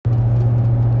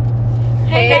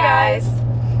Hey guys!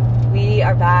 We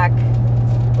are back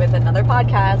with another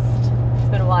podcast. It's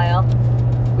been a while.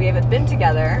 We haven't been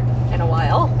together in a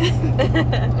while.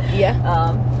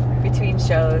 Yeah. Between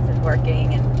shows and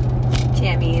working and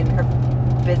Tammy and her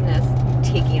business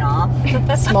taking off.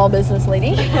 Small business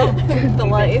lady. The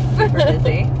life. Super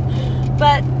busy.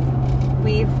 But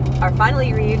we are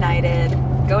finally reunited,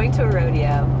 going to a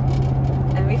rodeo,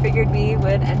 and we figured we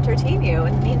would entertain you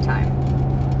in the meantime.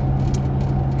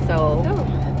 So,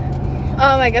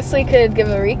 I guess we could give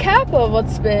a recap of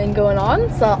what's been going on.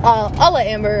 So I'll let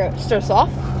Amber start us off.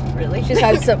 really? She's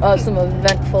had some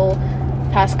eventful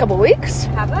past couple weeks.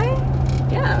 Have I?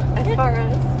 Yeah. As far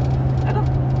as,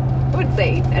 I wouldn't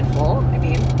say eventful. I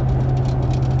mean,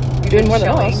 You're doing more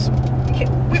than showing. us.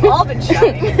 We've all been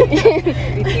showing.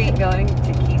 Between going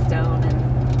to Keystone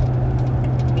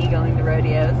and me going to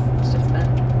rodeos. It's just been...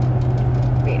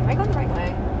 Wait, am I going the right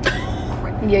way?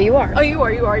 Yeah, you are. Oh, you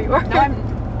are. No,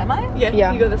 am I?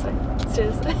 Yeah, you go this way. Let's do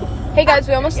this way. Hey guys,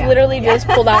 we almost literally just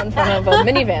pulled out in front of a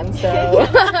minivan, so...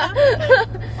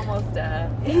 Almost, a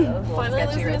little Finally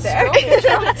sketchy losing right a there.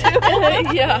 truck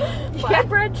too. Yeah.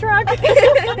 Flatbread truck.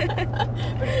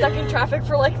 We're stuck in traffic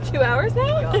for like 2 hours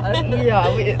now.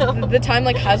 Yeah, the time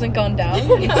hasn't gone down.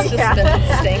 It's just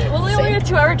been staying. Well, we only a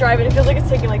 2-hour drive and it feels like it's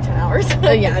taking like 10 hours.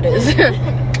 Yeah, it is. Okay.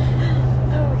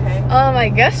 I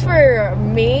guess for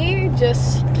me,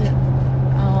 just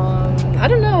I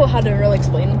don't know how to really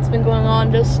explain what's been going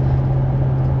on. Just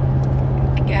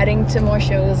getting to more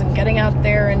shows and getting out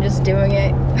there and just doing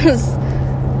it.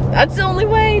 That's the only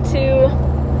way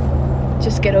to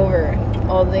just get over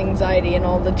all the anxiety and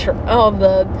all the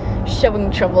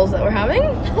showing troubles that we're having,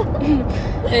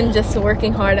 and just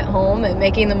working hard at home and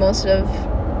making the most of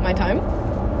my time.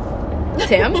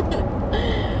 Tam?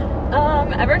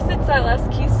 Ever since I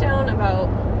left Keystone, about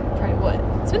probably what?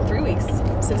 It's been 3 weeks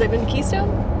since I've been to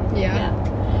Keystone. Yeah.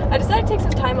 I decided to take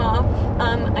some time off.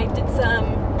 I did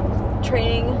some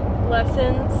training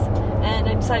lessons, and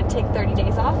I decided to take 30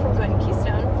 days off from going to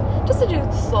Keystone, just to do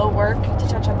slow work, to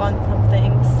touch up on some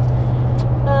things.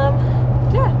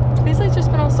 Basically it's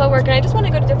just been all slow work, and I just want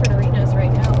to go to different arenas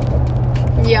right now.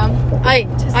 Yeah. I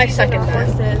To second see our that.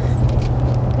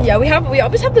 horses. Yeah, we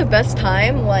always have the best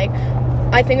time.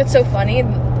 I think it's so funny.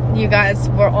 You guys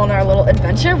were on our little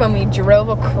adventure when we drove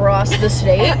across the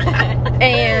state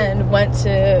and went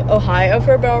to Ohio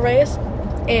for a barrel race,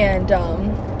 and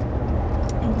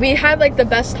we had the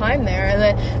best time there. And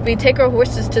then we take our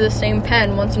horses to the same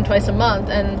pen once and twice a month,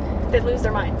 and They lose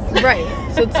their minds. right.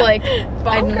 So it's I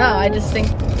don't know. I just think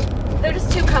They're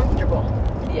just too comfortable.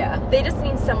 Yeah. They just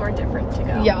need somewhere different to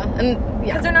go.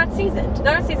 Because they're not seasoned.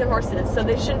 They're not seasoned horses, so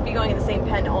they shouldn't be going in the same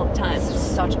pen all the time. It's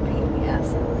such a pain in the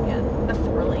ass. Yeah, the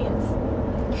 4 lanes.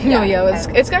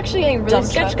 it's actually getting really Dump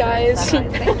sketch, trucks guys.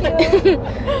 and stuff. Thank you.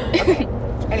 Okay.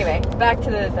 Anyway, back to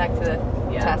the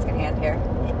task at hand here.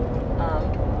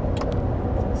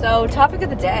 So topic of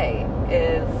the day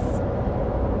is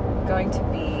going to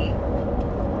be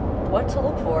what to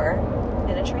look for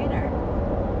in a trainer.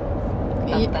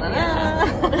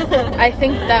 Dun-dun-dun-dun. I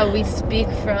think that we speak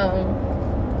from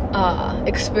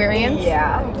experience.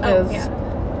 Yeah. Because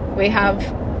we have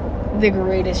the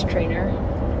greatest trainer.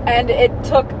 And it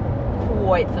took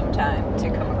quite some time to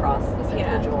come across this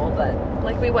individual, but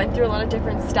We went through a lot of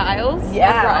different styles of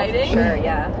yeah, riding. sure,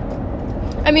 yeah.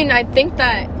 I mean, I think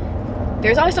that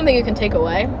there's always something you can take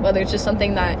away, whether it's just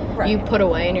something that you put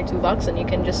away in your toolbox and you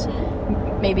can just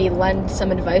maybe lend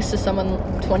some advice to someone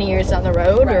 20 years down the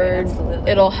road, or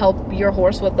it'll help your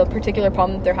horse with the particular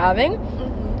problem that they're having.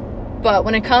 Mm-hmm. But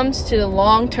when it comes to the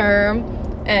long term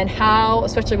and how,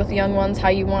 especially with the young ones, how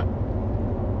you want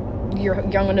your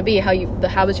young one to be, the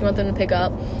habits you want them to pick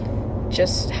up,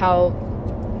 just how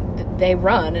they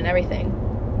run and everything,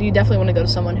 you definitely want to go to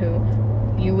someone who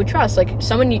you would trust,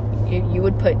 someone you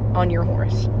would put on your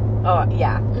horse. Oh,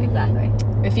 yeah, exactly.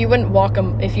 If you wouldn't want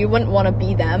to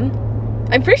be them,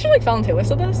 I'm pretty sure Valentina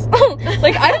said this.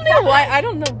 I don't know why, I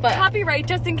don't know, but Copyright,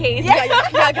 just in case.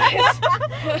 yeah, guys.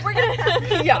 We're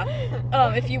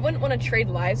gonna if you wouldn't want to trade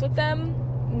lives with them,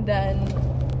 then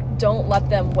don't let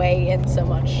them weigh in so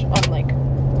much on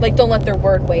don't let their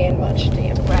word weigh in much to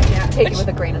you. Right, yeah. Take it with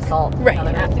a grain of salt. Right. In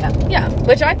other words, Yeah,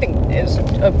 which I think is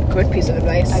a good piece of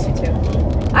advice. I do too.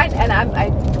 I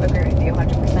agree with you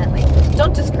 100%.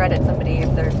 Don't discredit somebody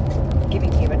if they're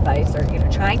giving you advice or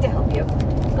trying to help you.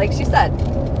 Like she said,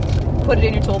 put it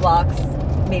in your toolbox.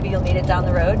 Maybe you'll need it down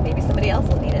the road. Maybe somebody else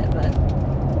will need it. But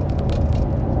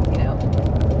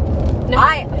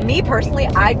me personally,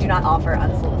 I do not offer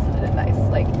unsolicited advice.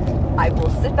 I will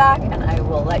sit back and I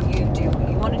will let you do what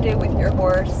you want to do with your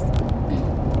horse.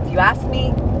 If you ask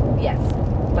me, yes.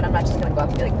 But I'm not just going to go up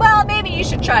and be well, maybe maybe you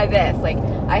should try this. Like,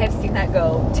 I have seen that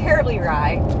go terribly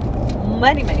awry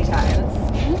many, many times.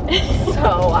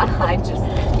 So I just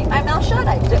keep my mouth shut.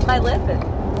 I zip my lip and,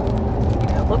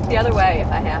 you know, look the other way if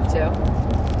I have to.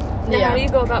 Now, how do you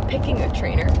go about picking a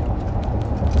trainer?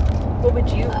 What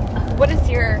is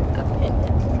your opinion?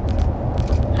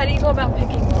 How do you go about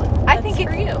picking one? I think That's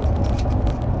for you.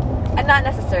 And not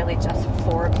necessarily just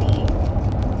for me,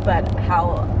 but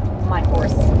how my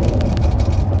horse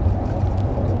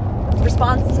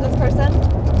responds to this person.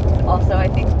 Also, I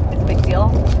think it's a big deal.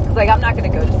 Because, like, I'm not going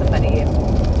to go to somebody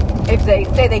if they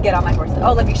say they get on my horse.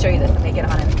 Oh, let me show you this. And they get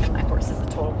on it and my horse is a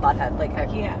total butthead. Like,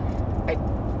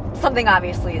 something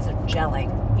obviously isn't gelling.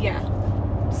 Yeah.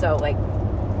 So, like,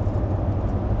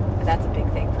 that's a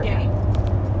big thing for me.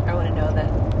 I want to know that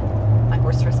my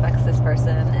horse respects this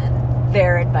person and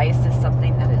their advice is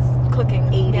something that is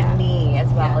Clicking. aiding me as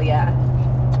well. Yeah.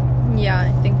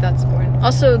 I think that's important.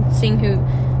 Also, seeing who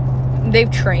they've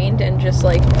trained and just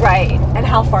like Right. And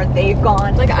how far they've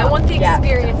gone. Like, I want the Yeah,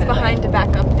 experience definitely. behind to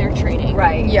back up their training.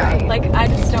 Right. Yeah. Right. Like, I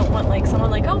just don't want, like, someone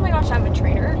like, oh my gosh, I'm a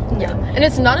trainer. and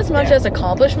it's not as much Yeah. as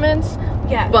accomplishments,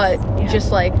 Yeah. but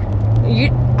just like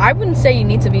I wouldn't say you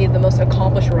need to be the most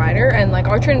accomplished rider, and like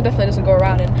our trainer definitely doesn't go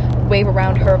around and wave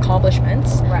around her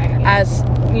accomplishments Right. as,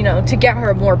 you know, to get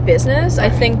her more business. I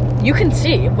think you can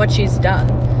see what she's done.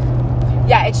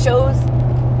 Yeah, it shows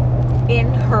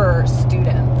in her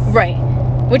students. Right.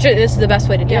 Which is the best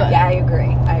way to do it. Yeah, I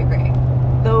agree.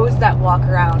 Those that walk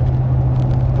around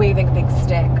waving a big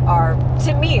stick are,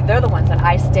 to me, they're the ones that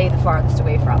I stay the farthest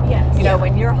away from. Yes. You know,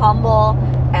 when you're humble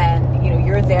and, you know,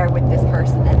 you're there with this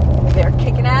person and they're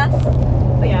kicking ass,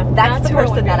 like, that's the who I person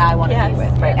wanna that be. I want to be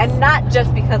with, right? Yes. And not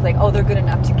just because, like, oh, they're good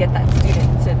enough to get that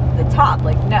student to the top.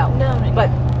 Like, no. But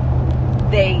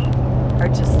they are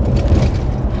just,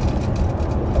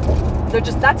 they're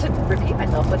just, not to repeat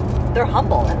myself, but they're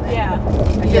humble. And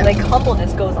I feel like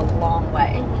humbleness goes a long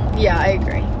way. Yeah, I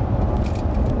agree.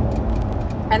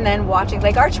 And then watching,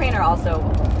 like, our trainer also,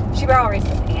 she barrel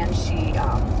races and she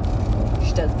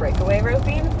does breakaway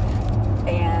roping,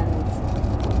 and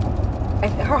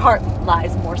her heart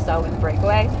lies more so in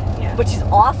breakaway, but she's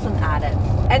awesome at it.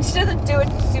 And she doesn't do it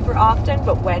super often,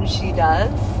 but when she does,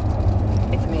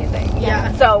 it's amazing.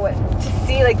 Yeah. So to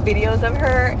see, like, videos of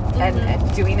her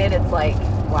and doing it, it's like,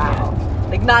 wow.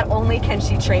 Like, not only can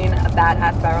she train a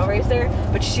badass barrel racer,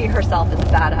 but she herself is a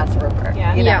badass roper.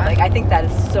 Yeah. You know, Yeah. like, I think that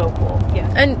is so cool. Yeah.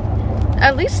 And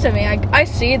at least to me, I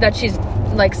see that she's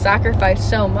like sacrificed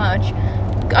so much.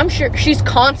 I'm sure she's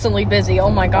constantly busy. Oh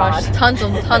my gosh, God. tons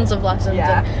of lessons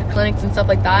Yeah. and clinics and stuff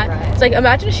like that. Right. It's like,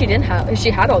 imagine if she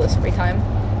had all this free time,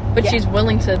 but she's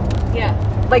willing to.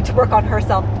 Like, to work on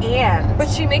herself and But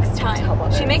she makes help time.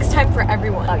 others. She makes time for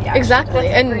everyone. Oh, yeah. Exactly.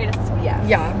 That's And the greatest. Yes.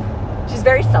 yeah, She's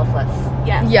very selfless.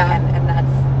 Yes. Yeah.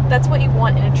 And That's what you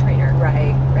want in a trainer.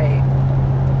 right.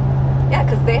 Yeah,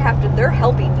 because they're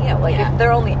helping you. Like, if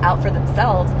they're only out for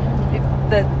themselves,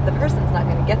 the person's not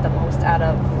going to get the most out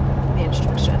of the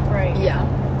instruction. Right. yeah,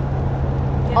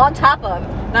 On top of,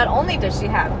 not only does she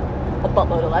have a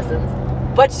buttload of lessons,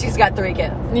 but she's got 3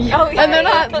 kids. yeah. Oh, yeah. And they're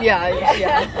not.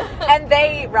 Yeah. And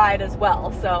they ride as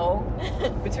well. So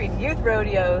between youth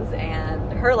rodeos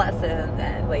and her lessons,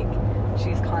 and, like,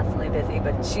 she's constantly busy,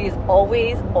 but she's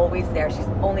always there. She's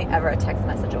only ever a text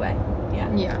message away,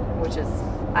 Yeah. which is,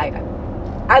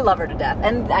 I love her to death.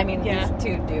 And I mean, Yeah. these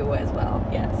two do as well.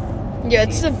 Yes. Yeah,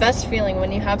 it's the Jeez. best feeling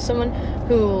when you have someone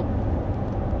who,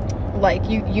 like,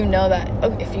 you know that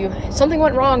if something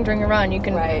went wrong during a run, you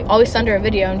can Right. always send her a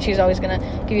video and she's always gonna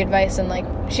give you advice. And like,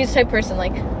 she's the type of person,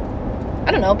 like,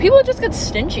 I don't know, people just get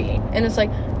stingy, and it's like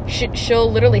she'll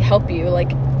literally help you.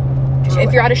 Like,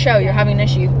 if you're at a show, you're having an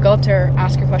issue, go up to her,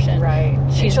 ask her question. Right.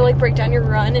 She'll, like, break down your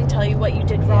run and tell you what you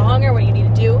did wrong or what you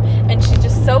need to do, and she's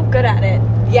just so good at it.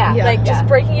 Yeah. Yeah. Like, just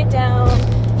breaking it down.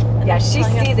 and Yeah, then she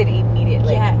telling us- sees it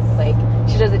immediately. Yes. Like,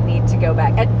 she doesn't need to go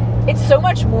back. And it's so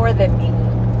much more than being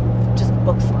just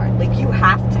book smart. Like, you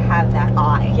have to have that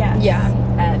eye. Yes. Yeah.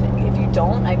 And if you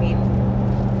don't, I mean,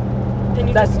 Then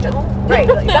you that's just don't. right.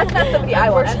 Like, that's not somebody I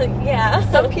want. Unfortunately, yeah.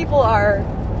 Some people are,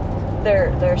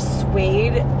 they're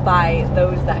swayed by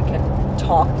those that can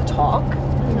talk the talk,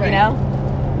 you Right. know?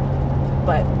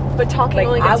 But But talking like,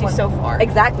 only I gets you want- so far.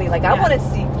 exactly, like, I Yeah. want to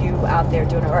see you out there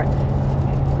doing it. Or,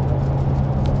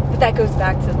 but that goes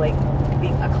back to, like,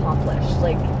 being accomplished.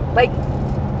 Like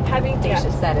Having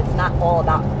Daisha said, it's not all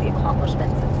about the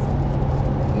accomplishments.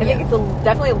 I think it's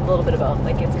definitely a little bit of both.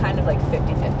 Like, it's kind of like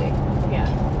 50-50. Yeah.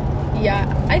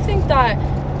 Yeah, I think that,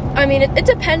 I mean, it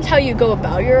depends how you go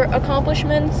about your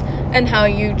accomplishments and how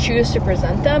you choose to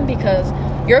present them, because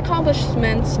your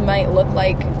accomplishments might look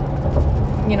like,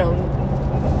 you know,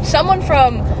 someone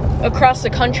from across the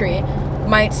country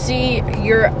might see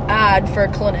your ad for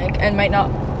a clinic and might not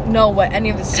know what any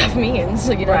of this stuff means.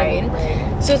 You know what I mean?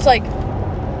 Right. So it's like,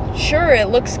 sure, it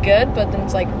looks good, but then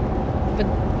it's like, but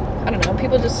I don't know.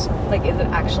 People just Like, is it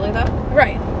actually though?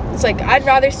 right. It's like, I'd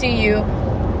rather see you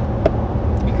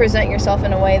present yourself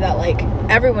in a way that like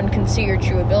everyone can see your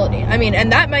true ability. I mean,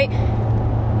 and that might,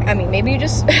 I mean, maybe you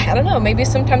just, I don't know, maybe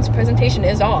sometimes presentation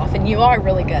is off and you are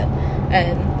really good,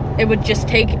 and it would just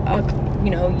take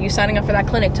you signing up for that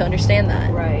clinic to understand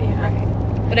that. Right.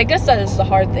 But I guess that is the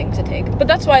hard thing to take. But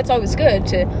that's why it's always good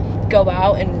to go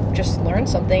out and just learn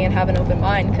something and have an open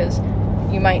mind, because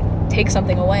you might take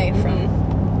something away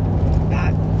from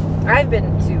that. I've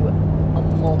been to a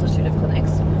multitude of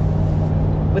clinics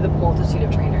with a multitude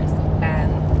of trainers,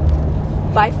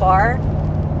 and by far,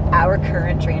 our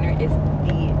current trainer is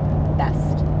the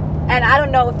best. And I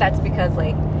don't know if that's because,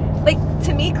 like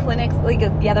to me, clinics, like,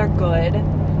 yeah, they're good,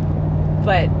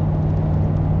 but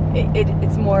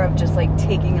it's more of just like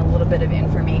taking a little bit of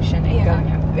information and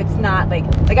going. It's not like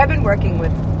I've been working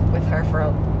with her for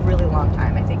a really long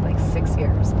time. I think like 6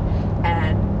 years,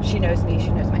 and she knows me. She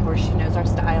knows my horse. She knows our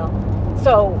style.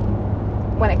 So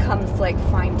when it comes to like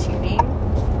fine tuning,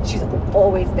 she's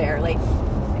always there. Like,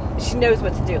 she knows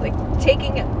what to do. Like,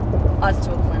 taking us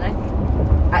to a clinic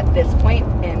at this point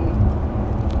in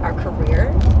our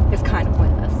career is kind of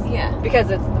pointless. Yeah. Because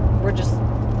we're just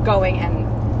going and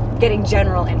getting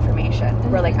general information.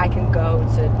 Mm-hmm. Where like I can go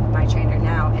to my trainer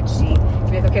now and she can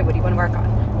be like, okay, what do you want to work on?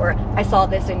 Or I saw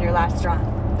this in your last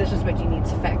run. This is what you need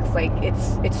to fix. Like,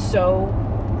 it's so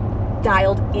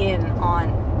dialed in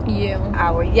on You.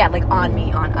 on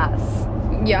me, on us.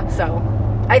 Yeah. So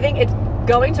I think it's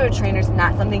going to a trainer's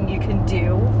not something you can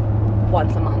do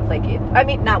once a month. Like,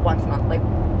 not once a month, like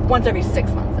once every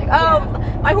 6 months. Like,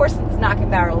 my horse is knocking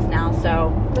barrels now,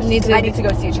 so I need to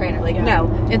go see a trainer. Like, no,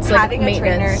 it's like having a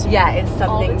trainer, maintenance. is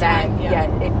something that,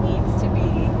 time, it needs to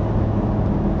be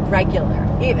regular.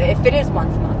 If it is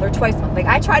once a month or twice a month. Like,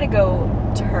 I try to go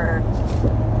to her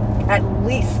at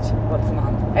least once a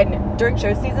month. And during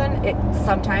show season, it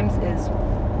sometimes is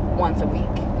once a week.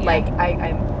 Yeah. Like,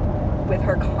 I'm with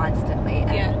her constantly.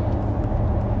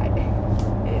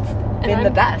 And it's been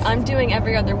the best. I'm doing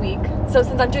every other week. So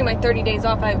since I'm doing my 30 days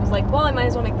off, I was like, well, I might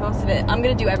as well make the most of it. I'm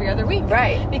going to do every other week.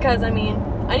 Right. Because, I mean,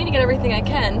 I need to get everything I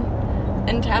can.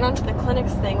 And to add on to the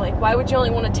clinics thing, like, why would you only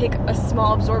want to take a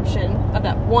small absorption of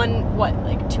that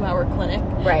 2-hour clinic?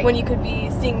 Right. When you could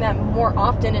be seeing them more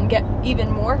often and get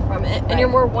even more from it. And Right. you're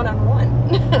more one-on-one.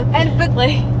 But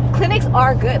like, clinics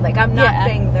are good. Like, I'm not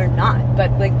saying they're not.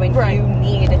 But, like, when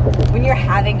when you're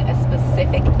having a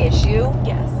specific issue,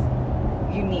 yes.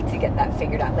 you need to get that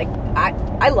figured out. Like,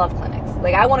 I love clinics.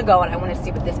 Like, I want to go and I want to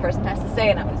see what this person has to say,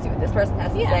 and I want to see what this person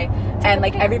has to say. And,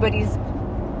 like, everybody's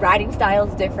riding style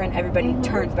is different. Everybody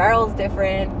turns barrels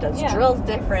different, does drills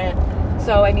different.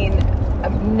 So, I mean,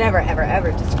 I'm never, ever,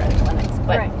 ever discrediting clinics.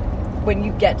 But when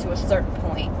you get to a certain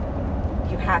point,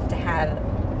 you have to have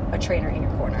a trainer in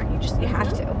your corner. You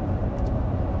have to.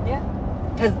 Yeah.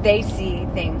 Because they see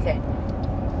things that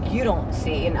you don't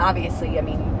see. And obviously, I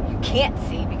mean, you can't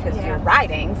see because you're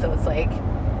riding. So it's like,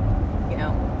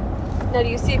 Now, do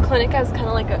you see a clinic as kind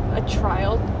of like a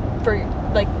trial for,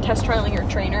 like, test trialing your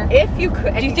trainer? If you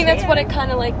could. Do you think that's what it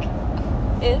kind of, like,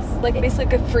 is? Like,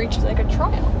 basically like a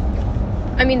trial?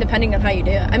 I mean, depending on how you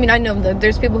do it. I mean, I know that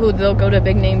there's people who they'll go to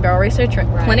big name barrel racer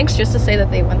clinics just to say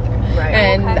that they went there. Right.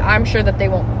 And I'm sure that they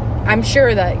won't. I'm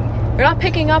sure that they're not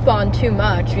picking up on too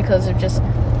much because of just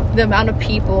the amount of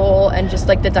people and just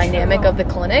like the dynamic of the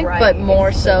clinic, but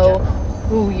more so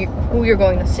who you're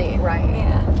going to see. Right.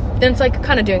 Yeah. Then it's like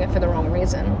kind of doing it for the wrong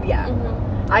reason. Yeah.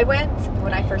 Mm-hmm. I went,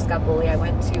 when I first got bullied, I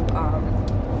went to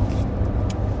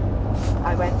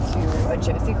a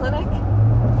Josie clinic.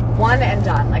 One and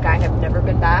done. Like, I have never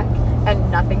been back, and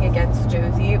nothing against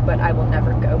Josie, but I will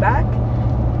never go back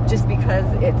just because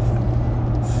it's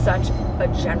such a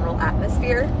general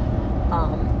atmosphere.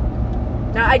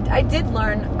 Now, I did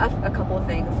learn a couple of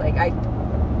things. Like,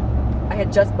 I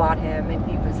had just bought him, and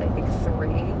he was, I think, 3,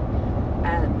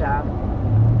 and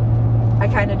I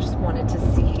kind of just wanted to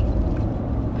see,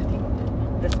 I think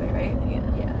this way, right?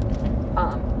 Yeah.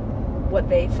 What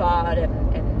they thought and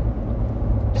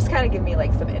just kind of give me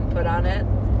like some input on it.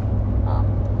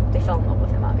 They fell in love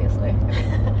with him, obviously. I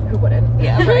mean, who wouldn't?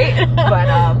 Yeah, right. But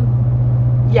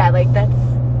like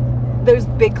those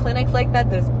big clinics like that,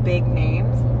 those big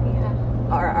names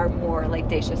are more, like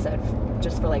Daisha said,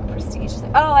 just for like prestige.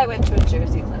 Like, oh, I went to a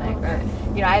Josie clinic, or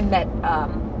I met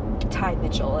Ty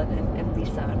Mitchell and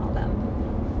Lisa and all them.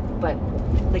 But,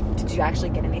 like, did you actually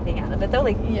get anything out of it, though?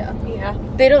 Like, yeah.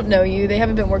 They don't know you. They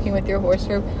haven't been working with your horse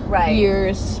for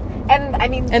years. And I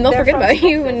mean, And they'll they're forget from about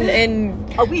you Texas. in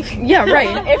A week. Yeah,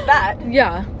 right. If that.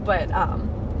 yeah. But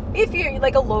if you're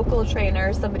like a local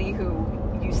trainer, somebody who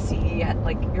you see at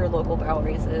like your local barrel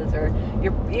races or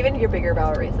even your bigger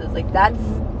barrel races, like that's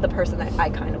the person that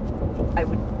I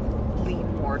would lean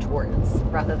more towards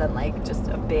rather than like just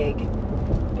a big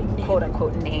name. quote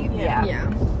unquote name. Yeah.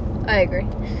 Yeah, I agree.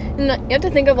 And you have to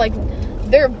think of like,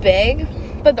 they're big,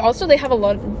 but also they have a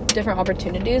lot of different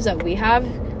opportunities that we have.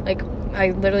 Like,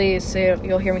 I literally say,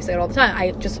 you'll hear me say it all the time,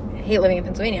 I just hate living in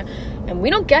Pennsylvania, and we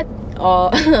don't get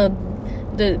all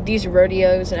these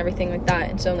rodeos and everything like that.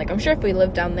 And so like, I'm sure if we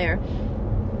lived down there,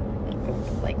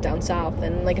 like down south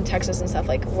and like in Texas and stuff,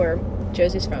 like where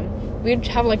Josie's from, we'd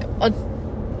have like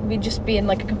we'd just be in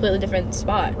like a completely different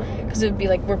spot, because it would be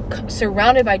like we're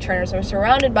surrounded by trainers, we're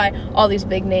surrounded by all these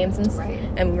big names, and Right.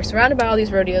 and we're surrounded by all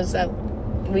these rodeos that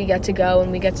we get to go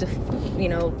and we get to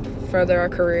further our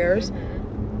careers.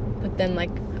 But then like,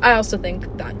 I also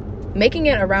think that making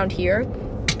it around here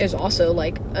is also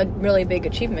like a really big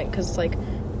achievement, because like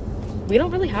we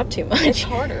don't really have too much. It's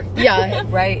harder. Yeah.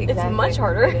 Right. It's Exactly. much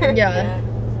harder. It is, Yeah.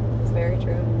 It's very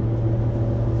true.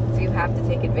 So you have to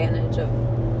take advantage of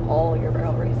all your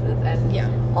barrel races and Yeah.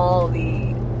 all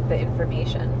the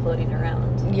information floating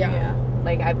around. Yeah.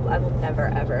 Like I will never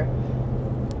ever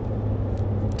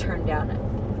turn down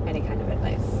any kind of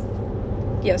advice.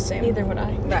 Yeah, same. Neither would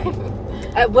I.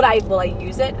 Right. Will I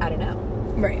use it? I don't know.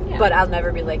 Right. Yeah. But I'll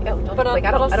never be like, oh, don't. But Like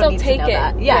I'll I don't still need take to know it.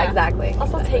 that. Yeah, Yeah. exactly. I'll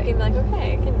still take it and be like,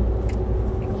 okay, I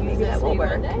can Maybe use that this will maybe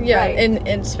work. one day. Yeah, Right. and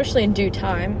especially in due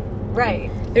time.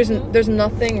 Right. There's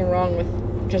nothing wrong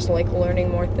with just like learning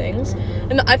more things,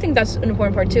 and I think that's an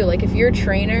important part too. Like if you're a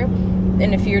trainer,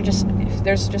 and if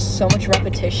there's just so much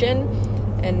repetition,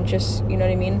 and just, you know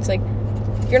what I mean, it's like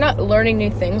if you're not learning new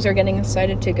things or getting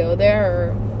excited to go there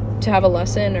or to have a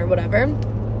lesson or whatever,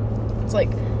 it's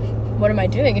like, what am I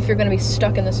doing if you're going to be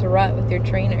stuck in this rut with your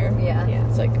trainer? Yeah. Yeah.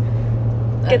 It's like,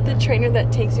 Get the trainer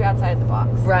that takes you outside the box.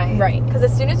 Right. Because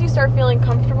as soon as you start feeling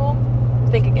comfortable,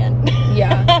 think again.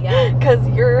 Yeah. Yeah. Because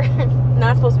you're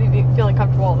not supposed to be feeling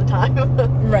comfortable all the time.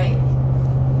 Right.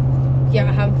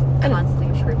 Yeah, Constantly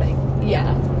improving.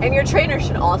 yeah. And your trainer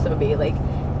should also be like,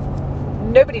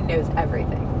 nobody knows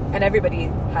everything, and everybody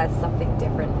has something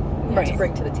different to Right.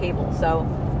 bring to the table. So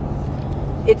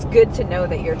it's good to know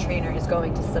that your trainer is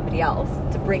going to somebody else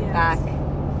to bring Yes. back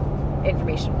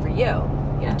information for you.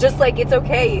 Yeah. Just like it's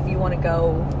okay if you want to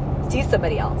go see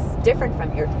somebody else different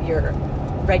from your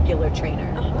regular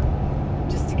trainer, Uh-huh.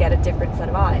 just to get a different set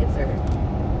of eyes. Or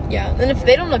Yeah, and if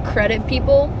they don't accredit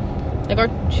people, like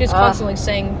she's constantly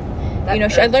saying, that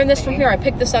I learned this irks from me. here, I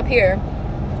picked this up here.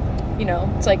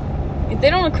 It's like, if they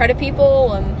don't accredit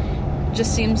people, and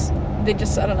just seems, I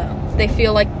don't know, they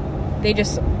feel like they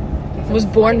just was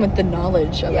born with the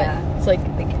knowledge of Yeah. it. It's like,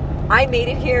 I made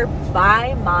it here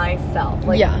by myself.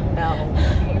 Like, Yeah.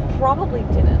 no, you probably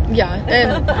didn't. yeah,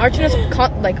 and our trainers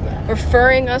like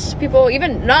referring us to people,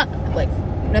 even not like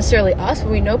necessarily us,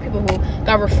 but we know people who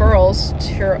got referrals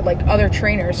to like other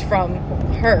trainers from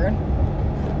her,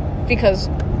 because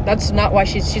that's not why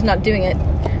she's not doing it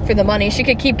for the money. She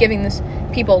could keep giving this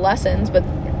people lessons, but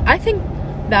I think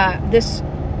that this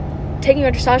taking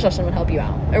a dressage lesson would help you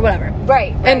out or whatever.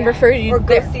 Right. And refer you or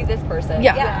go there. see this person.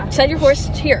 Yeah. Send your horse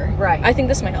here. Right. I think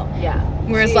this might help. Yeah.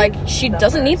 Whereas She like is she the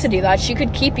doesn't need first. to do that. She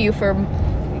could keep you for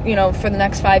for the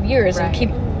next 5 years and Right.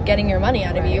 keep getting your money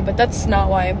out of you, Right. but that's not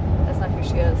why. That's not who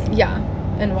she is. Yeah,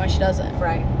 and why she does it.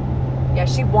 Right. Yeah,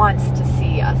 she wants to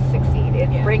see us succeed. It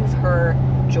Yeah. brings her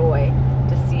joy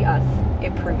to see us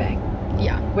improving,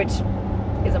 Yeah. which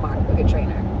is a mark of a good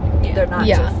trainer. Yeah. They're not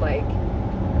Yeah. just like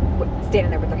standing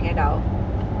there with their hand out,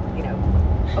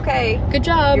 okay, Good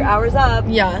job. your hour's up.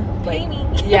 Yeah. Like, Pay me.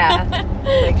 yeah,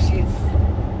 like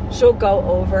she'll go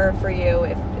over for you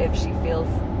if she feels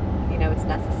it's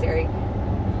necessary.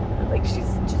 Like she's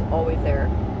always there.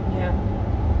 Yeah.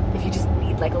 If you just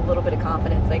need like a little bit of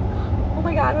confidence, like, oh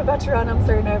my god, I'm about to run, I'm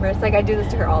so nervous. Like I do this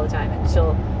to her all the time,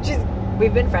 and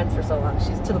we've been friends for so long.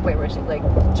 She's to the point where she's like,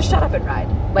 just shut up and ride.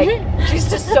 Like she's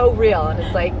just so real, and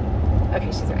it's like, okay,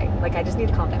 she's right. Like I just need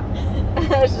to calm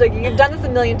down. She's like, you've done this a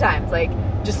million times. Like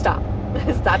just stop.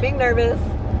 Stop being nervous.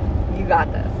 You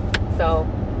got this. So,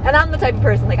 and I'm the type of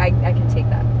person like I can take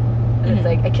that. And it's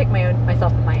like I kick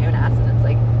myself in my own ass, and it's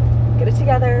like, get it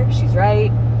together. She's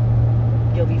right.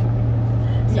 You'll be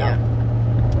fine. So, Yeah.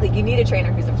 like you need a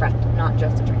trainer who's a friend, not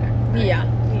just a trainer. Yeah.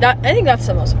 I think that's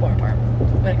the most important part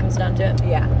when it comes down to it.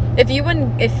 Yeah. If you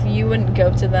wouldn't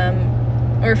go to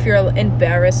them, or if you're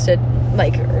embarrassed to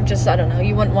like, or just I don't know,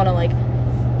 you wouldn't want to like,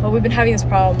 well, we've been having this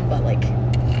problem, but like,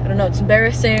 I don't know, it's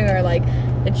embarrassing, or like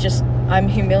it's just I'm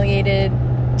humiliated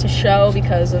to show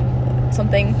because of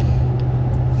something,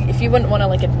 if you wouldn't want to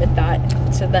like admit that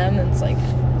to them, it's like,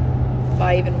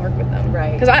 why even work with them?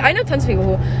 Right. Because I know tons of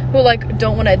people who like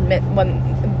don't want to admit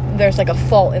when there's like a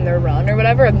fault in their run or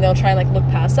whatever, and they'll try and like look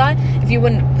past that. If you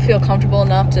wouldn't feel comfortable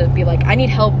enough to be like, I need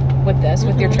help with this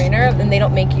with your trainer, then they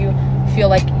don't make you feel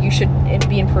like you should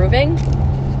be improving.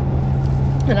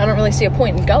 And I don't really see a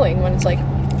point in going when it's like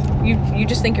you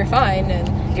just think you're fine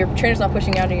and your trainer's not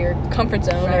pushing you out of your comfort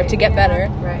zone or to get better.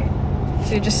 Right.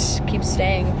 So you just keep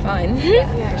staying fine.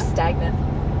 Yeah. Yeah. You're stagnant.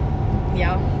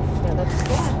 Yeah. Yeah, that's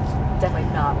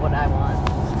definitely not what I want.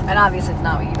 And obviously it's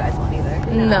not what you guys want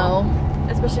either. No.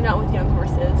 Especially not with young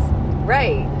horses.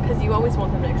 Right. Because you always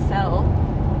want them to excel.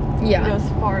 Yeah. Go as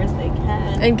far as they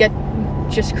can. And get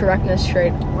just correctness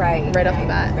straight Right off the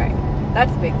bat. Right.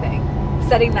 That's a big thing.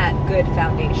 Setting that good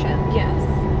foundation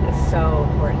yes. is so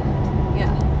important.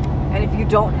 Yeah. And if you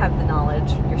don't have the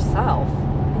knowledge yourself,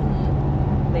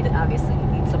 then obviously you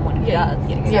need someone who does.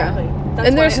 Exactly. That's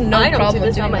And there's why no I don't problem do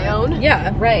this doing on my that. own.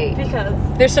 Yeah. Right. Because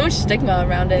There's so much stigma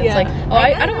around it. Yeah. It's like, oh,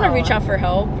 I don't want to reach out for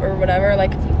help or whatever.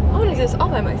 Like, I want to do this all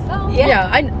by myself. Yeah.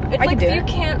 I It's can like do you it.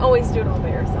 can't always do it all by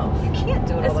yourself. You can't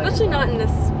do it all by Especially yourself. not in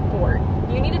this sport.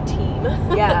 You need a team.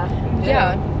 Yeah. you do.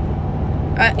 Yeah.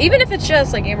 Even if it's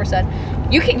just like Amber said,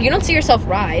 you don't see yourself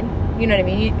ride. You know what I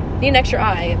mean? You need an extra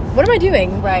eye. What am I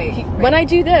doing? Right. When I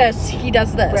do this, he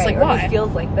does this. Right. Like, or why? he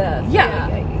feels like this. Yeah.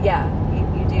 Yeah. You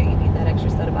do. You need that extra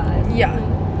set of eyes. Yeah.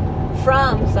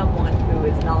 From someone who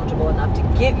is knowledgeable enough to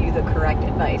give you the correct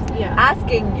advice. Yeah.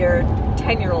 Asking your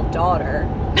 10-year-old daughter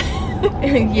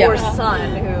Yeah. or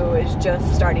son who is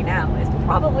just starting out is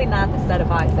probably not the set of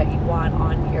eyes that you want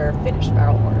on your finished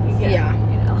barrel horse. Yeah.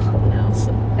 You know. No.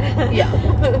 Yeah.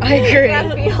 I agree. You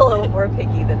gotta be a little more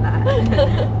picky than that.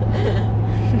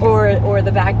 or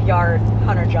the backyard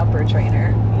hunter jumper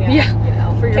trainer. Yeah. You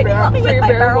know, For your can you help me for with your my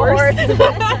barrel barrel horse?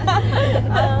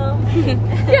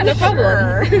 Yeah, no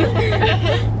problem. Sure.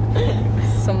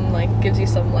 Some like gives you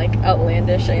some like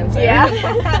outlandish answer. Yeah.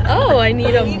 Oh, I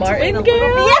need a You need to wait a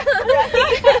martingale. Yeah.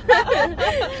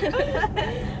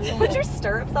 Put your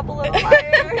stirrups up a little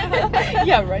higher.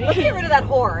 Yeah, right. Let's get rid of that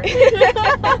horn.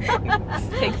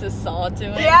 Just takes a saw to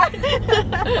it. Yeah.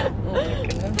 Oh my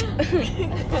goodness.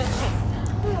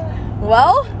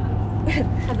 Well,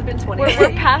 Has it been 20 We're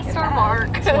past our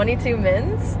mark. 22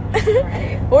 minutes.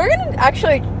 Right. We're gonna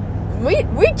actually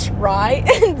we try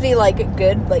and be like a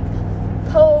good like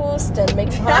post and make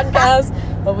podcasts,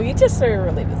 but we just are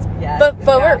really busy. Yes, But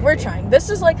exactly. we're trying. This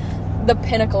is like the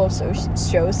pinnacle of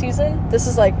show season. This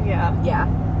is like Yeah.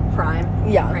 Prime.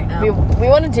 yeah. Right now. We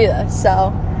want to do this.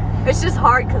 So It's just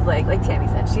hard because like Tammy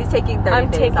said, she's taking 30 I'm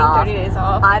days taking off. 30 days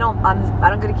off. I don't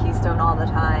go to Keystone all the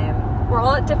time. We're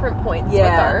all at different points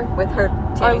Yeah, with with her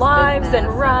our Tammy's lives business.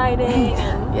 and riding.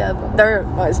 And yeah, they're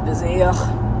always busy. Ugh.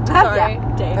 sorry,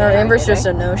 Yeah. Dana. Or Amber's okay. just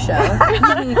a no-show.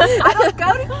 I don't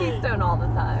go to Keystone all the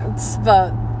time.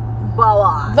 but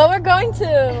Voila. we're going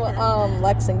to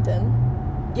Lexington.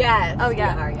 Yes. Oh,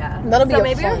 yeah. We are, yeah. That'll be So a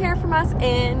maybe fun. you'll hear from us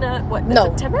in No.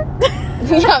 September.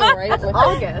 Yeah, right. That's Like,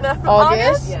 August.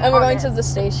 August, Yeah, and we're going August. to the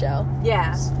stage show.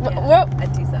 Yeah. Well,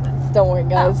 At D7. don't worry,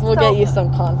 guys. Oh, We'll so get you good.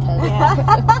 some content.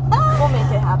 We'll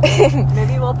make it happen.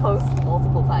 Maybe we'll post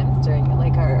multiple times during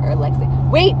like our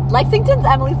Lexington. Wait, Lexington's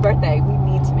Emily's birthday. We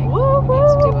need to make. We need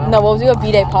to do a No, we'll do a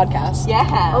B-Day podcast.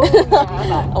 Yeah. Oh,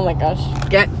 yeah. Oh my gosh.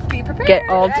 Be prepared. Get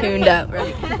all Ready. tuned up.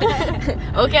 Ready?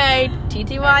 Okay,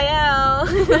 TTYL.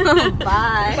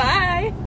 Bye. Bye.